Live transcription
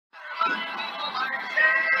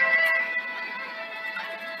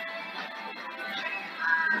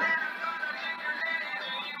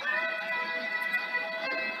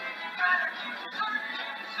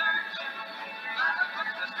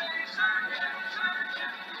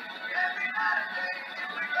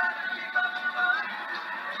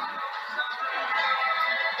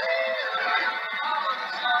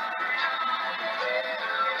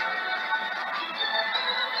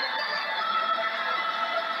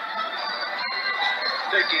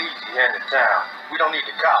Take it easy here in the town. We don't need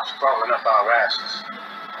the cops crawling up our asses.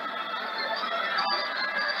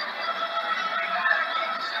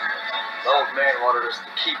 The old man wanted us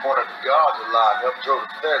to keep one of the guards alive, help throw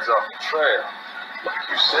the feds off the trail. Like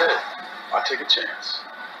you said, I take a chance.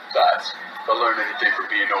 Besides, if I learn anything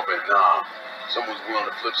from being over in Nam, someone's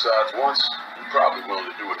willing to flip sides once, I'm probably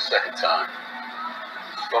willing to do it a second time.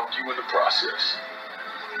 Fuck you in the process.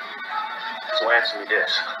 So answer me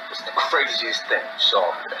this. What's the craziest thing you saw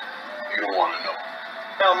today? You don't want to know.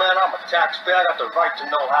 Hell, man, I'm a taxpayer. I got the right to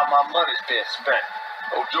know how my money's being spent.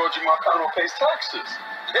 Oh, Georgie Marcano pays taxes.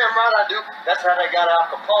 Damn right I do. That's how they got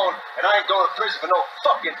Al Capone, and I ain't going to prison for no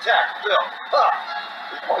fucking tax bill.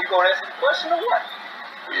 Huh? Oh, you gonna answer the question or what?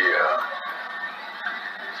 Yeah.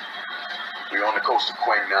 We on the coast of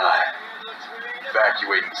Quang Nai,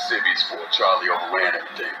 evacuating the civvies for Charlie overran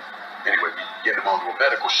everything. Anyway, we get him onto a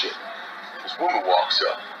medical ship. This woman walks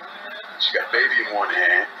up. She got a baby in one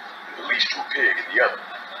hand and the leash-drew pig in the other.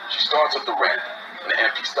 She starts up the ramp, and the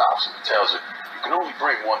MP stops her and tells her, you can only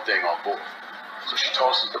bring one thing on board. So she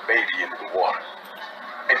tosses the baby into the water.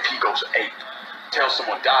 MP goes ape. Tells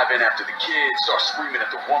someone dive in after the kid, starts screaming at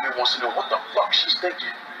the woman, wants to know what the fuck she's thinking.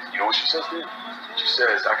 You know what she says then? She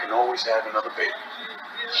says, I can always have another baby.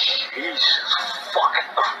 Jesus fucking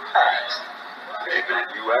Christ. Hey man,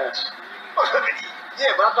 you asked.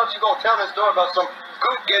 Yeah, but I thought you were gonna tell me a story about some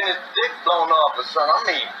goot getting his dick blown off or something. I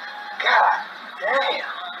mean, god damn.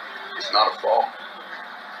 It's not a fault.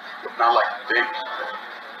 But not like you think.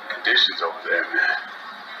 Conditions over there, man.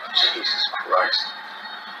 Jesus Christ.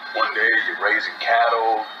 One day you're raising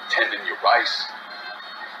cattle, tending your rice.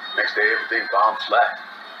 Next day everything bombed flat.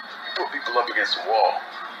 You put people up against the wall.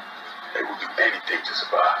 They will do anything to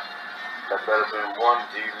survive. That better than one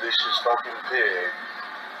delicious fucking pig.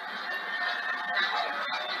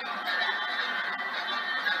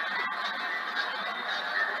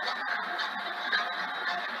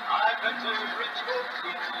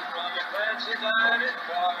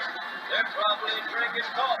 They're probably drinking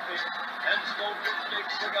coffee and smoking big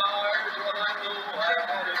cigars. Well, I know I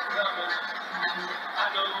had it coming. I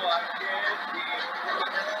know I can't be.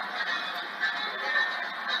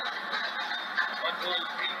 But those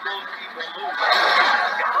people keep on moving.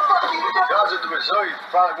 Guys at the Missouri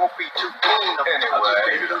probably won't be too keen anyway. I'll just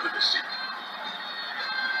leave it under the seat.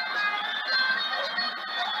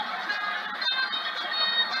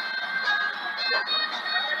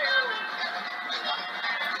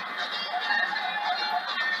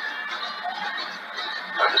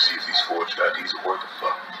 Time to see if these forged IDs are worth a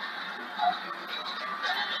fuck.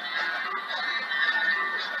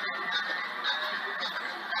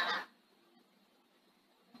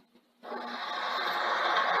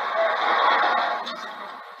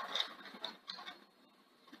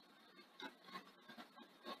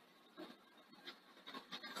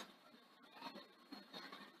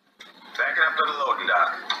 Backing up to the loading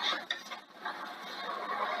dock.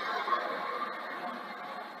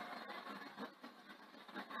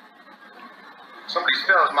 Some of these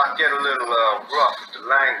fellas might get a little rough with the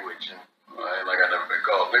language. Well, ain't like I never been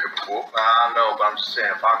called nigga before. I know, but I'm just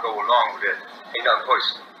saying, if I go along with it, ain't nothing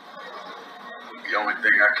personal. The only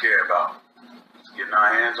thing I care about is getting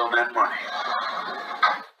our hands on that money.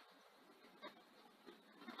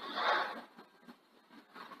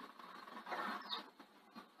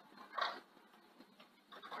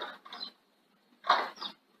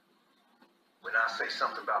 When I say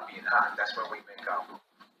something about being hot, that's when we make our move.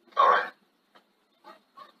 All right.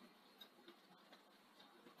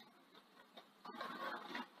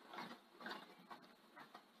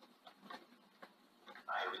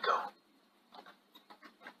 Here we go.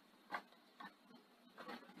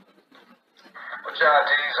 Put your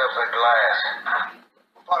IDs up at glass.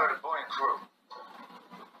 We're part of the Boeing crew.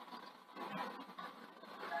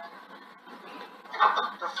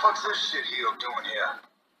 What the fuck's this shit heel doing here?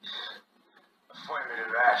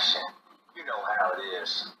 Affirmative action. You know how it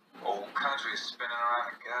is. Old country is spinning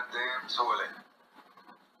around the goddamn toilet.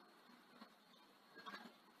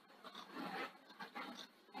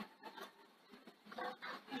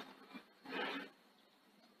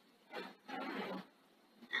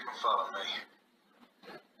 You can follow me.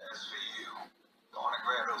 As for you, go on and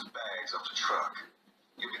grab those those bags off the truck.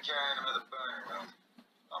 You'll be carrying them to the burning room.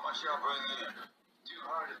 How much y'all bring in?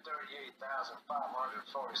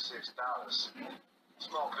 $238,546.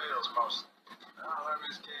 Small bills, mostly. I'll let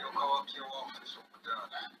Miss K go up to your office when we're done.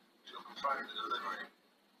 She'll confirm the delivery.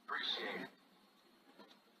 Appreciate it.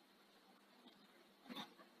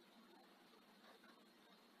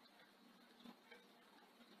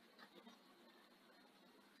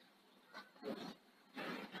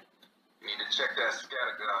 You need to check that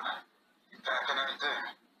scattergun. You packing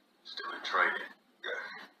anything? Still in training. Good.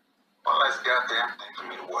 One less goddamn thing for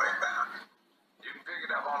me to worry about. You can pick it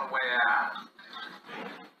up on the way out.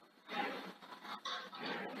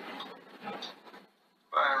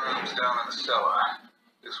 Fire room's down in the cellar.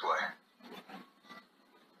 This way.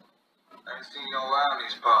 I ain't seen you around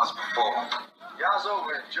these parts before. Y'all's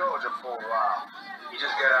over in Georgia for a while. He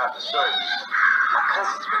just got out the service. My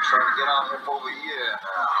cousin's been trying to get on here for over a year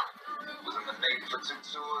now. Was in the Navy for 2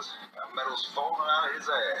 tours. Got medals falling out of his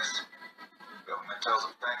ass. Government tells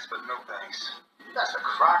him thanks, but no thanks. That's a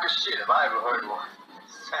crock of shit if I ever heard one.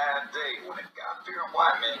 Sad day when a God-fearing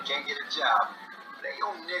white man can't get a job. They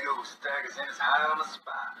old nigga who staggers in his high on the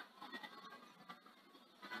spot.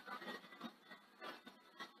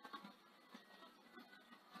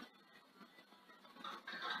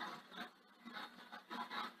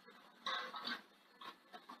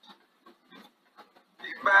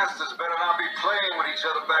 These bastards better not be playing with each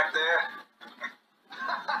other back there.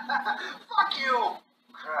 Fuck you!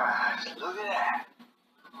 Christ, look at that.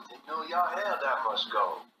 Didn't know y'all held that much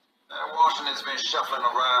gold. Washington's been shuffling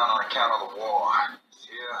around on account of the war. It's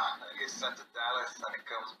here, then it gets sent to Dallas, then it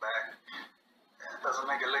comes back. It doesn't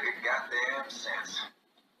make a lick of goddamn sense.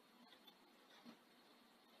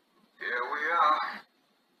 Here we are.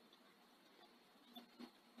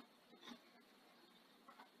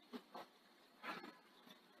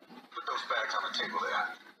 Put those bags on the table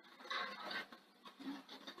there.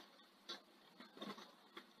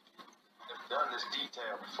 Never done this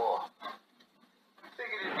detail before.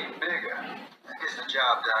 Figured it'd be bigger. That gets the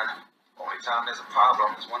job done. Only time there's a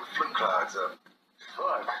problem is when the flue clogs up.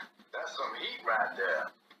 Fuck, that's some heat right there.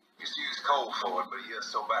 Used to use coal for it, but a year or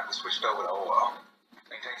so back we switched over to oil.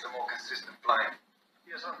 Maintains a more consistent flame.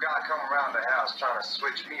 Here's some guy coming around the house trying to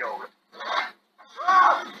switch me over.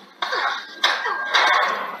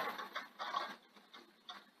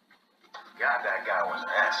 God, that guy was an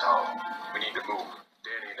asshole. We need to move.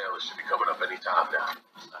 Danny and Ellis should be coming up any time now.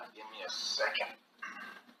 Give me a second.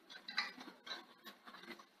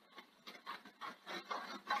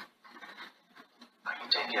 Now you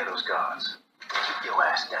take care of those guards. Keep your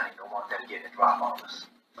ass down. You don't want them getting a drop on us.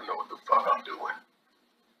 I know what the fuck I'm doing.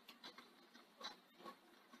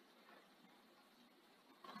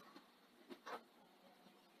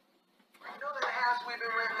 You know that house we've been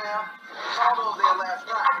renting out? Called over there last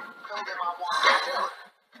night. Told them I wanted to sell it.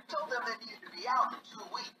 Told them they needed to be out in 2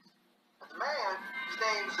 weeks. But the man, his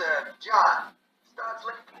name's John, starts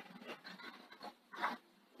looking.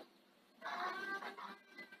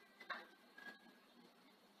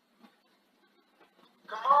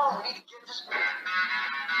 Come on, we need to get this.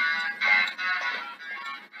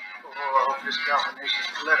 Oh, I hope this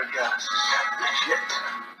combination's letter guns. Shit.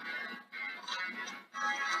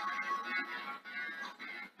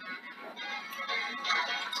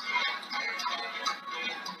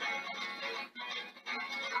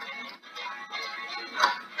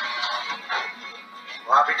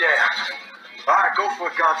 Well, I'll be damned. All right, go for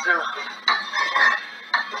it, Godzilla.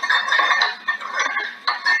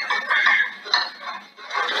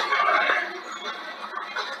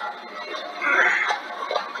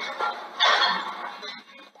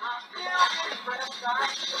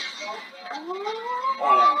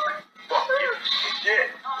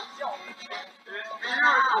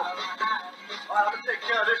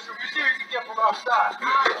 Outside.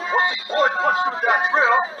 Once these boys punch through that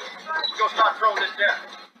drill, we're gonna start throwing this down.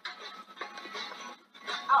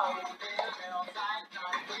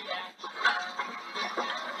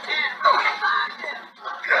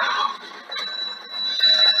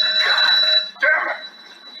 Damn it!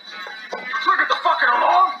 You triggered the fucking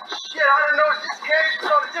alarm? Shit, I didn't notice this cage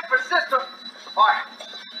was on a different system. Alright,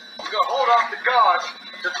 we're gonna hold off the guards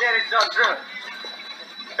till Danny's done drilling.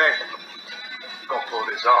 Hey, we're gonna pull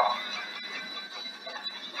this off.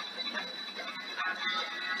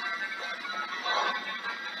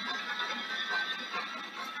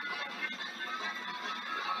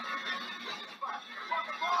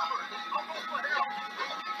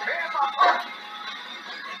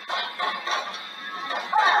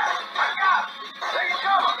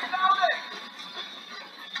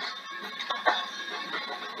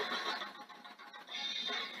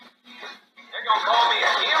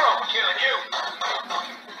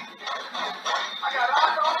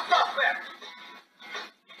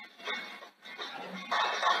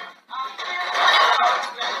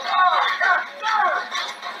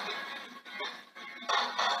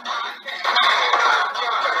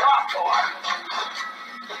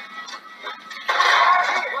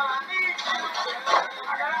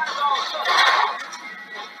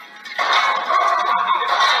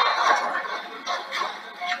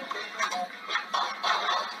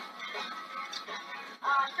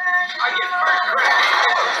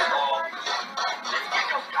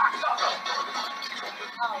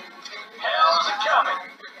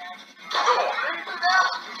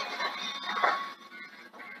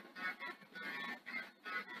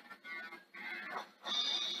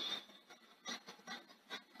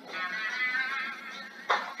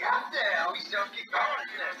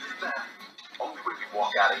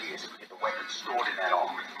 out of here so we get the weapons stored in that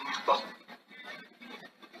armory. Look.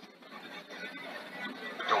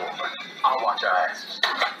 The door open. I'll watch our asses.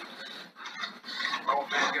 Old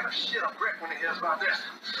man's gonna shit a brick when he hears about this.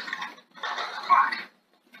 Fuck!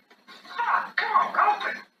 Fuck! Come on,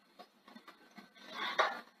 open!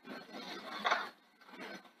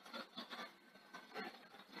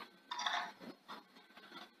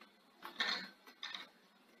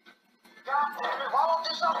 God damn it, why won't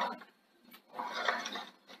this open?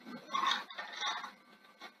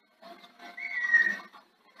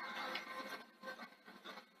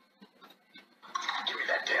 Give me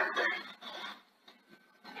that damn thing.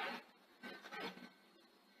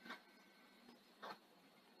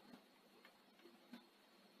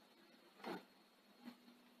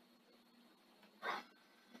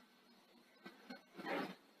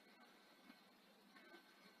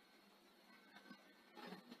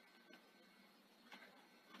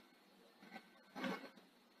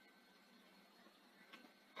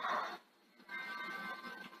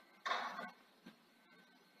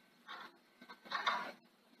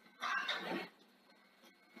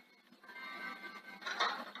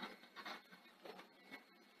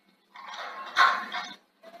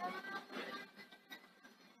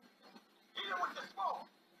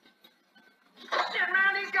 Shit,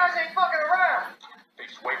 man, these guys ain't fucking around.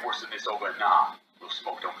 It's way worse than this over now. Real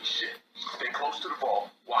smoke don't be shit. Stay close to the vault.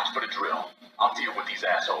 Watch for the drill. I'll deal with these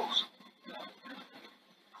assholes.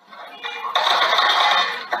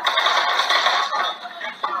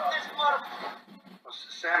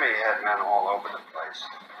 Sammy had men all over the place.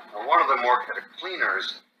 Now, one of them worked at a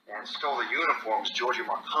cleaner's and stole the uniforms Georgie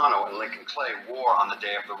Marcano and Lincoln Clay wore on the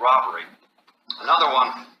day of the robbery. Another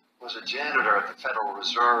one was a janitor at the Federal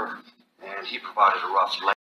Reserve, and he provided a rough